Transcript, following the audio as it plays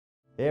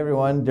Hey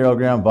everyone, Darrell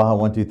Graham, Baja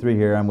 123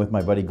 here. I'm with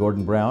my buddy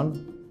Gordon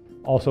Brown.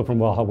 Also from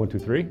Baja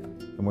 123.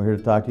 And we're here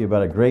to talk to you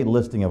about a great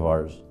listing of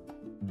ours.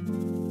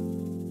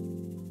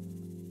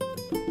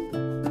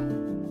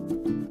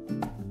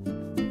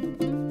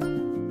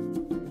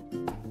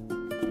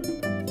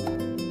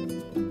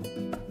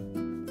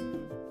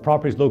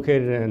 Property is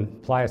located in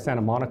Playa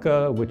Santa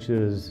Monica, which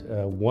is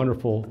a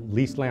wonderful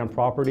leased land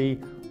property.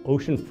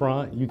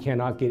 Oceanfront, you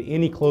cannot get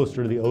any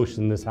closer to the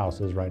ocean than this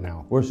house is right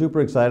now. We're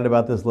super excited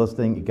about this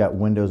listing. It got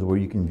windows where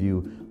you can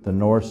view the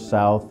north,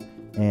 south,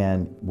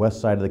 and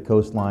west side of the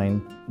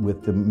coastline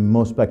with the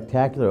most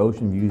spectacular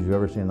ocean views you've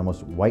ever seen, the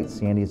most white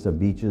sandiest of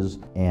beaches.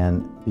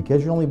 And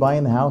because you're only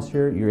buying the house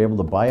here, you're able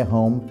to buy a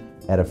home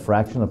at a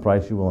fraction of the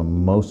price you will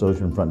in most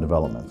oceanfront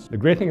developments. The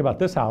great thing about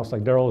this house,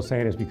 like Darrell was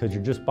saying, is because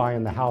you're just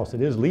buying the house.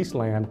 It is leased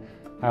land.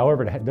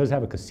 However, it does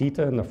have a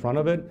casita in the front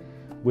of it,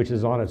 which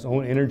is on its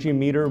own energy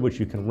meter, which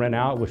you can rent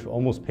out, which will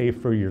almost pay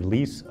for your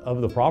lease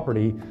of the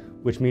property,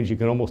 which means you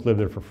can almost live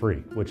there for free,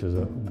 which is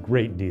a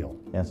great deal.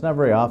 And it's not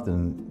very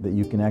often that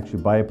you can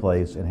actually buy a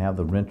place and have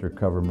the renter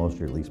cover most of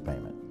your lease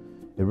payment.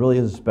 It really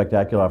is a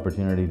spectacular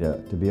opportunity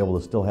to be able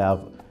to still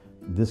have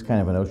this kind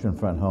of an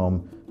oceanfront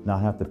home,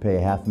 not have to pay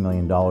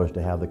 $500,000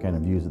 to have the kind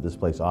of views that this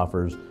place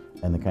offers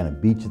and the kind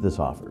of beach that this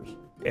offers.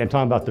 And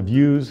talking about the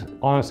views,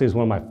 honestly, it's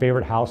one of my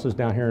favorite houses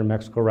down here in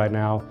Mexico right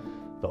now.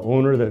 The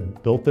owner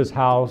that built this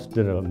house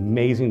did an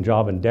amazing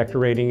job in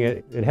decorating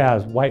it. It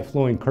has white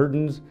flowing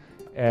curtains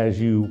as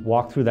you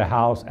walk through the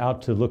house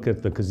out to look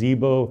at the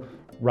gazebo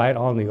right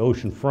on the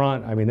ocean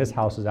front. I mean, this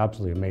house is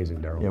absolutely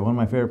amazing, Darrell. Yeah, one of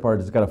my favorite parts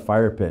is it's got a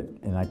fire pit,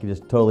 and I can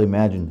just totally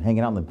imagine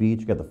hanging out on the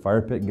beach. You got the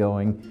fire pit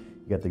going,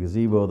 you got the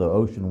gazebo, the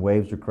ocean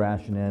waves are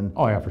crashing in.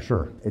 Oh yeah, for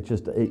sure. It's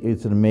just,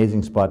 it's an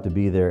amazing spot to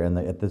be there, and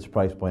at this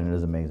price point, it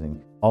is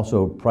amazing.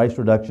 Also, price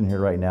reduction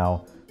here right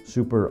now,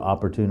 super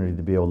opportunity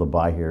to be able to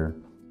buy here.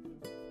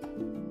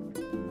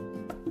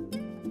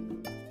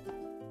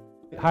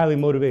 Highly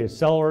motivated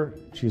seller.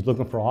 She's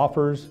looking for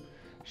offers.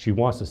 She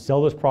wants to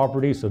sell this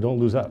property, so don't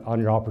lose out on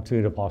your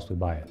opportunity to possibly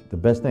buy it. The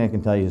best thing I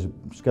can tell you is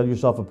schedule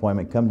yourself an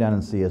appointment, come down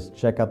and see us,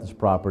 check out this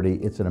property.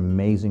 It's an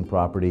amazing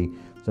property.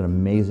 It's an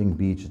amazing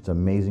beach. It's an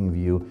amazing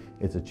view.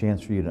 It's a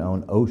chance for you to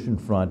own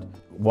oceanfront.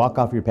 Walk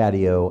off your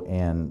patio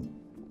and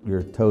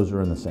your toes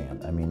are in the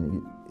sand. I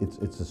mean,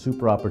 it's a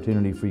super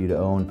opportunity for you to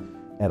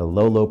own at a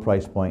low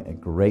price point, a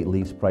great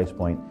lease price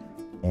point,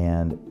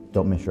 and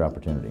don't miss your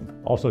opportunity.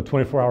 Also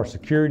 24-hour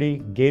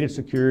security, gated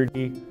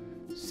security,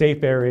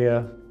 safe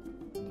area,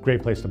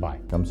 great place to buy.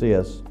 Come see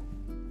us.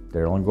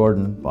 Darrell and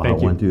Gordon, Baja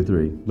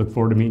 123. Look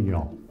forward to meeting you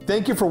all.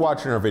 Thank you for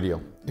watching our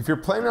video. If you're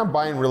planning on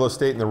buying real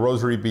estate in the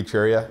Rosarito Beach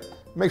area,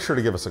 make sure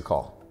to give us a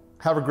call.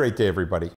 Have a great day, everybody.